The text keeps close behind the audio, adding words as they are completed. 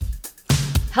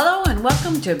Hello and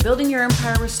welcome to Building Your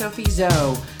Empire with Sophie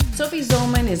Zoe. Sophie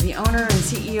Zollman is the owner and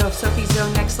CEO of Sophie Zoe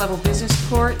Next Level Business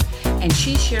Support, and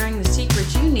she's sharing the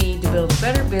secrets you need to build a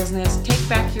better business, take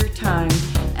back your time,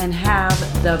 and have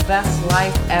the best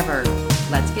life ever.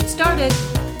 Let's get started.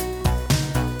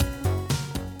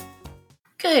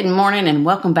 Good morning and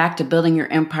welcome back to Building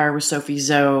Your Empire with Sophie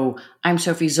Zoe. I'm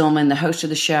Sophie Zollman, the host of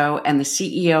the show and the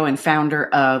CEO and founder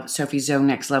of Sophie Zoe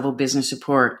Next Level Business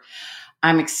Support.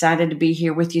 I'm excited to be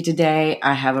here with you today.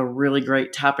 I have a really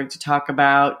great topic to talk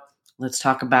about. Let's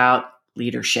talk about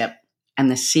leadership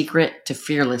and the secret to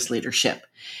fearless leadership.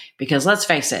 Because let's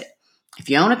face it, if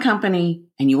you own a company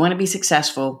and you want to be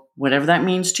successful, whatever that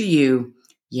means to you,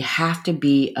 you have to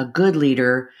be a good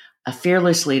leader, a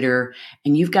fearless leader,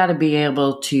 and you've got to be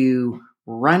able to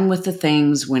run with the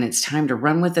things when it's time to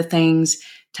run with the things,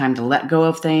 time to let go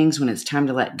of things when it's time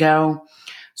to let go.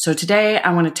 So today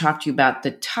I want to talk to you about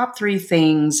the top 3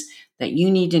 things that you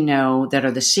need to know that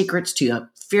are the secrets to a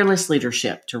fearless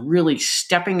leadership, to really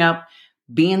stepping up,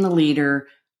 being the leader,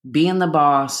 being the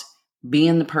boss,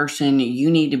 being the person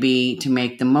you need to be to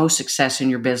make the most success in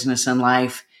your business and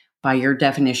life by your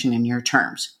definition and your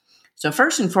terms. So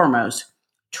first and foremost,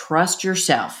 trust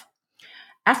yourself.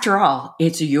 After all,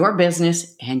 it's your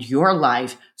business and your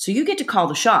life, so you get to call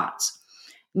the shots.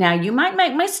 Now, you might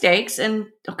make mistakes, and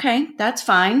okay, that's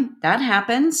fine. That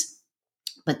happens.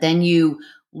 But then you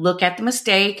look at the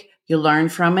mistake, you learn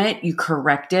from it, you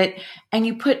correct it, and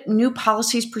you put new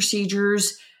policies,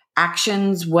 procedures,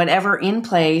 actions, whatever in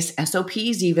place,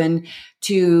 SOPs even,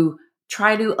 to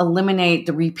try to eliminate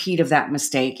the repeat of that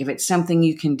mistake. If it's something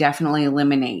you can definitely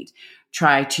eliminate,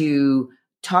 try to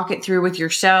talk it through with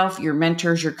yourself, your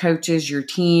mentors, your coaches, your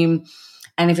team.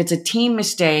 And if it's a team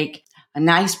mistake, a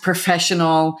nice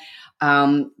professional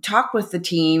talk with the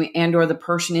team and or the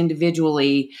person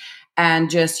individually and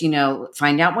just,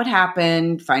 find out what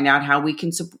happened, find out how you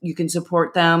can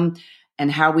support them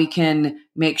and how we can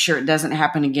make sure it doesn't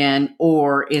happen again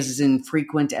or is as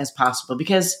infrequent as possible,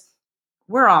 because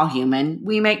we're all human.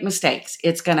 We make mistakes.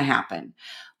 It's going to happen.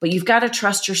 But you've got to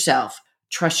trust yourself,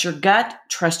 trust your gut,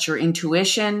 trust your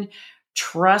intuition,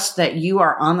 trust that you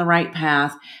are on the right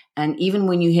path. And even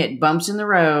when you hit bumps in the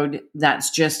road, that's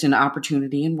just an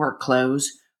opportunity in work clothes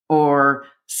or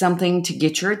something to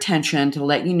get your attention to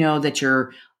let you know that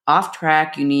you're off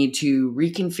track. You need to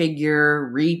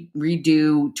reconfigure,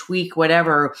 redo, tweak,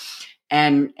 whatever,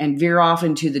 and veer off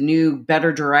into the new,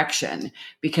 better direction,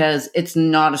 because it's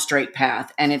not a straight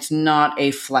path and it's not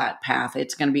a flat path.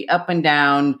 It's going to be up and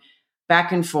down,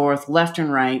 back and forth, left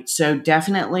and right. So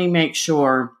definitely make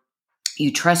sure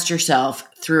you trust yourself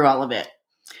through all of it.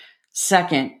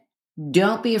 Second,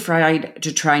 don't be afraid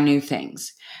to try new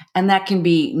things. And that can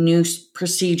be new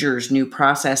procedures, new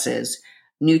processes,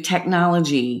 new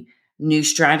technology, new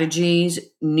strategies,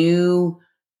 new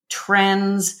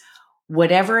trends,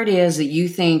 whatever it is that you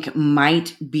think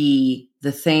might be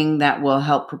the thing that will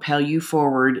help propel you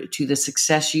forward to the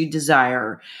success you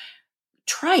desire.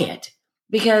 Try it.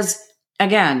 Because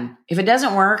again, if it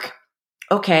doesn't work,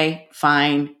 okay,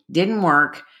 fine, didn't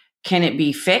work. Can it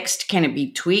be fixed? Can it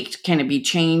be tweaked? Can it be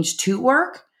changed to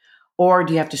work? Or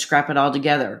do you have to scrap it all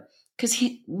together? Because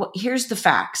here's the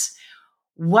facts.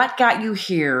 What got you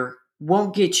here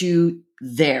won't get you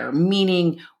there,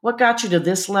 meaning what got you to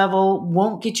this level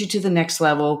won't get you to the next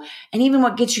level. And even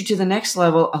what gets you to the next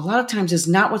level, a lot of times is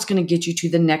not what's going to get you to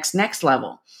the next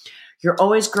level. You're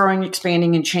always growing,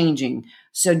 expanding, and changing.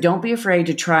 So don't be afraid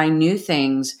to try new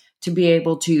things to be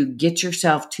able to get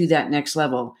yourself to that next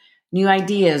level. New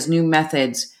ideas, new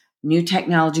methods, new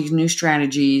technologies, new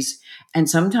strategies, and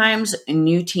sometimes a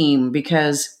new team,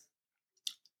 because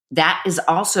that is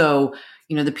also,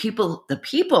 the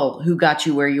people who got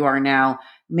you where you are now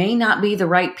may not be the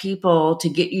right people to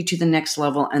get you to the next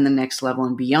level and the next level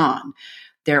and beyond.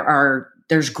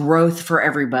 There's growth for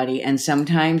everybody. And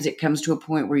sometimes it comes to a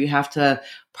point where you have to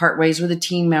part ways with a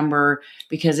team member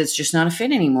because it's just not a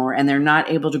fit anymore and they're not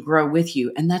able to grow with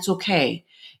you. And that's okay.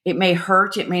 It may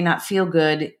hurt. It may not feel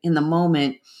good in the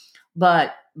moment,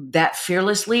 but that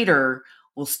fearless leader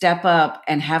will step up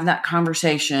and have that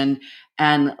conversation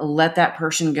and let that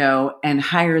person go and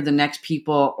hire the next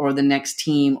people or the next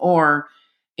team. Or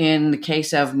in the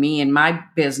case of me and my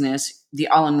business, the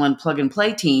all-in-one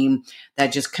plug-and-play team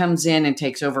that just comes in and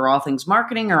takes over all things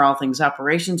marketing or all things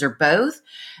operations or both.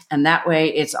 And that way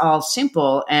it's all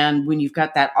simple. And when you've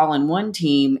got that all-in-one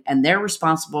team and they're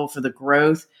responsible for the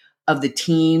growth of the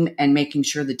team and making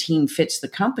sure the team fits the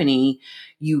company,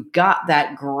 you got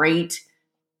that great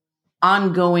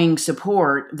ongoing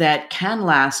support that can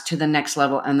last to the next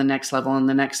level and the next level and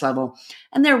the next level.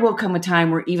 And there will come a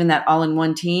time where even that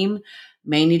all-in-one team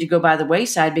may need to go by the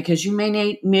wayside because you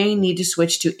may need to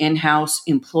switch to in-house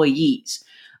employees.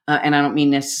 And I don't mean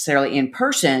necessarily in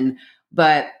person,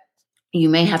 but you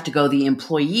may have to go the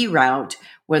employee route,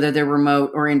 whether they're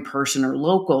remote or in person or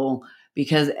local,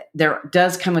 because there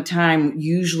does come a time,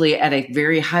 usually at a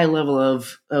very high level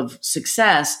of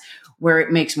success, where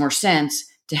it makes more sense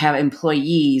to have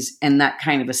employees and that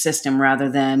kind of a system rather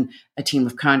than a team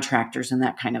of contractors and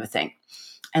that kind of a thing.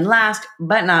 And last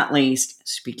but not least,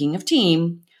 speaking of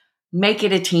team, make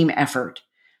it a team effort.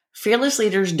 Fearless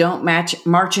leaders don't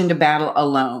march into battle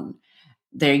alone.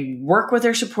 They work with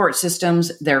their support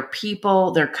systems, their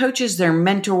people, their coaches, their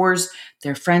mentors,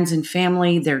 their friends and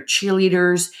family, their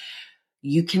cheerleaders.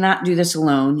 You cannot do this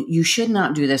alone. You should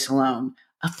not do this alone.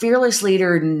 A fearless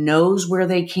leader knows where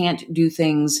they can't do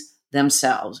things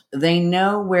themselves. They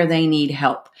know where they need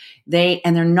help. They're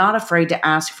not afraid to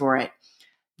ask for it.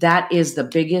 That is the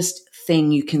biggest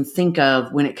thing you can think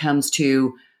of when it comes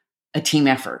to a team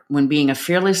effort, when being a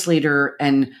fearless leader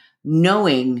and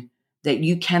knowing that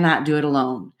you cannot do it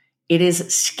alone. It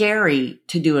is scary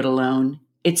to do it alone.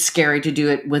 It's scary to do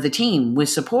it with a team, with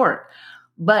support,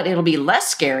 but it'll be less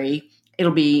scary.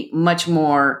 It'll be much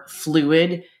more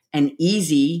fluid and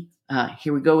easy.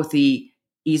 Here we go with the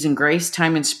ease and grace,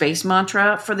 time and space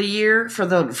mantra for the year, for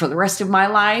the rest of my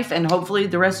life, and hopefully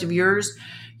the rest of yours.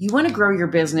 You want to grow your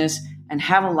business and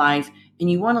have a life, and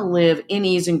you want to live in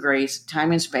ease and grace,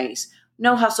 time and space.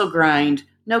 No hustle grind,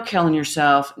 no killing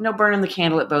yourself, no burning the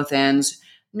candle at both ends,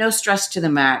 no stress to the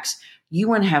max. You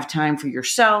want to have time for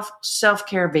yourself,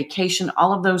 self-care, vacation,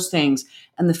 all of those things.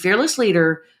 And the fearless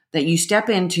leader that you step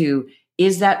into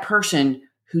is that person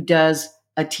who does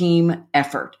a team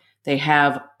effort. They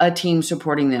have a team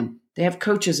supporting them. They have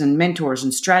coaches and mentors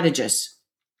and strategists.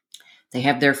 They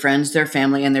have their friends, their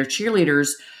family, and their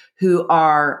cheerleaders who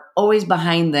are always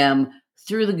behind them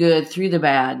through the good, through the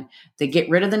bad. They get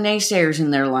rid of the naysayers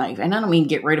in their life. And I don't mean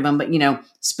get rid of them, but,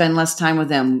 spend less time with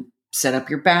them, set up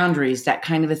your boundaries, that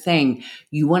kind of a thing.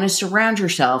 You want to surround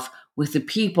yourself with the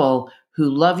people who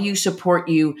love you, support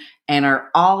you, and are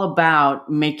all about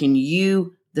making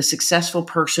you the successful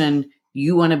person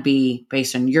you want to be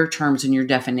based on your terms and your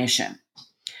definition.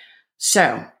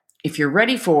 So if you're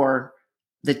ready for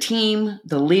the team,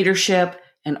 the leadership,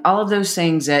 and all of those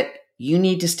things that you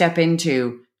need to step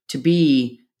into to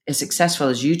be as successful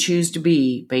as you choose to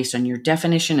be based on your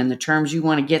definition and the terms you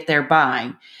want to get there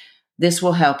by, this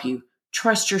will help you.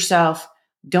 Trust yourself.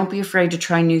 Don't be afraid to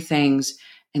try new things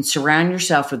and surround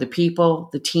yourself with the people,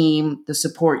 the team, the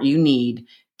support you need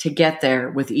to get there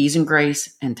with ease and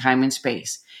grace and time and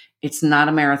space. It's not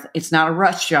a marathon. It's not a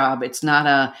rush job. It's not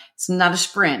a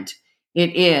sprint.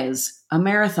 It is a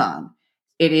marathon.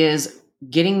 It is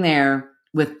getting there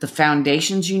with the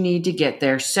foundations you need to get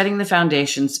there, setting the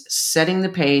foundations, setting the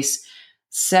pace,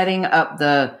 setting up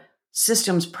the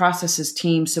systems, processes,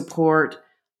 team support,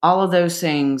 all of those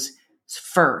things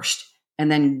first,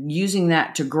 and then using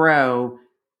that to grow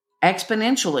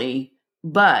exponentially,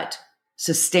 but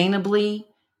sustainably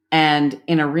and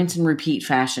in a rinse and repeat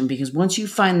fashion. Because once you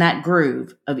find that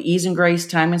groove of ease and grace,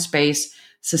 time and space,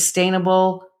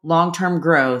 sustainable long-term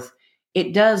growth,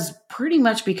 it does pretty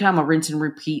much become a rinse and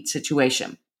repeat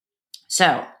situation.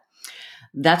 So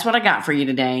that's what I got for you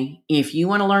today. If you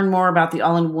want to learn more about the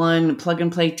all-in-one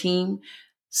plug-and-play team,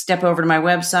 step over to my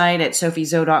website at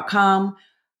sophiezo.com,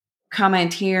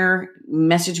 comment here,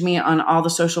 message me on all the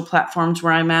social platforms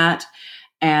where I'm at,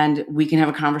 and we can have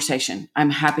a conversation. I'm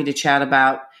happy to chat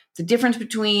about the difference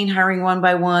between hiring one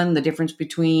by one, the difference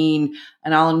between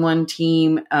an all-in-one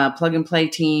team, plug-and-play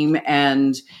team,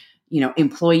 and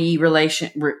employee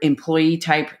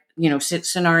type,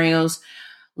 scenarios.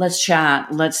 Let's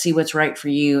chat. Let's see what's right for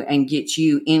you and get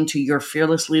you into your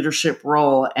fearless leadership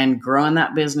role and growing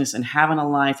that business and having a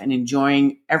life and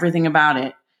enjoying everything about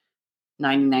it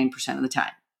 99% of the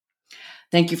time.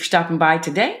 Thank you for stopping by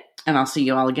today, and I'll see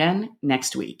you all again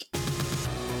next week.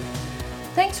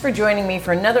 Thanks for joining me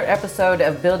for another episode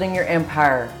of Building Your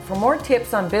Empire. For more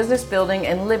tips on business building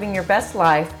and living your best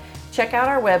life, check out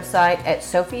our website at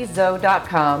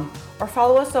sophiezo.com or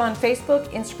follow us on Facebook,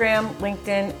 Instagram,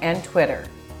 LinkedIn, and Twitter.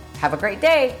 Have a great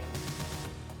day.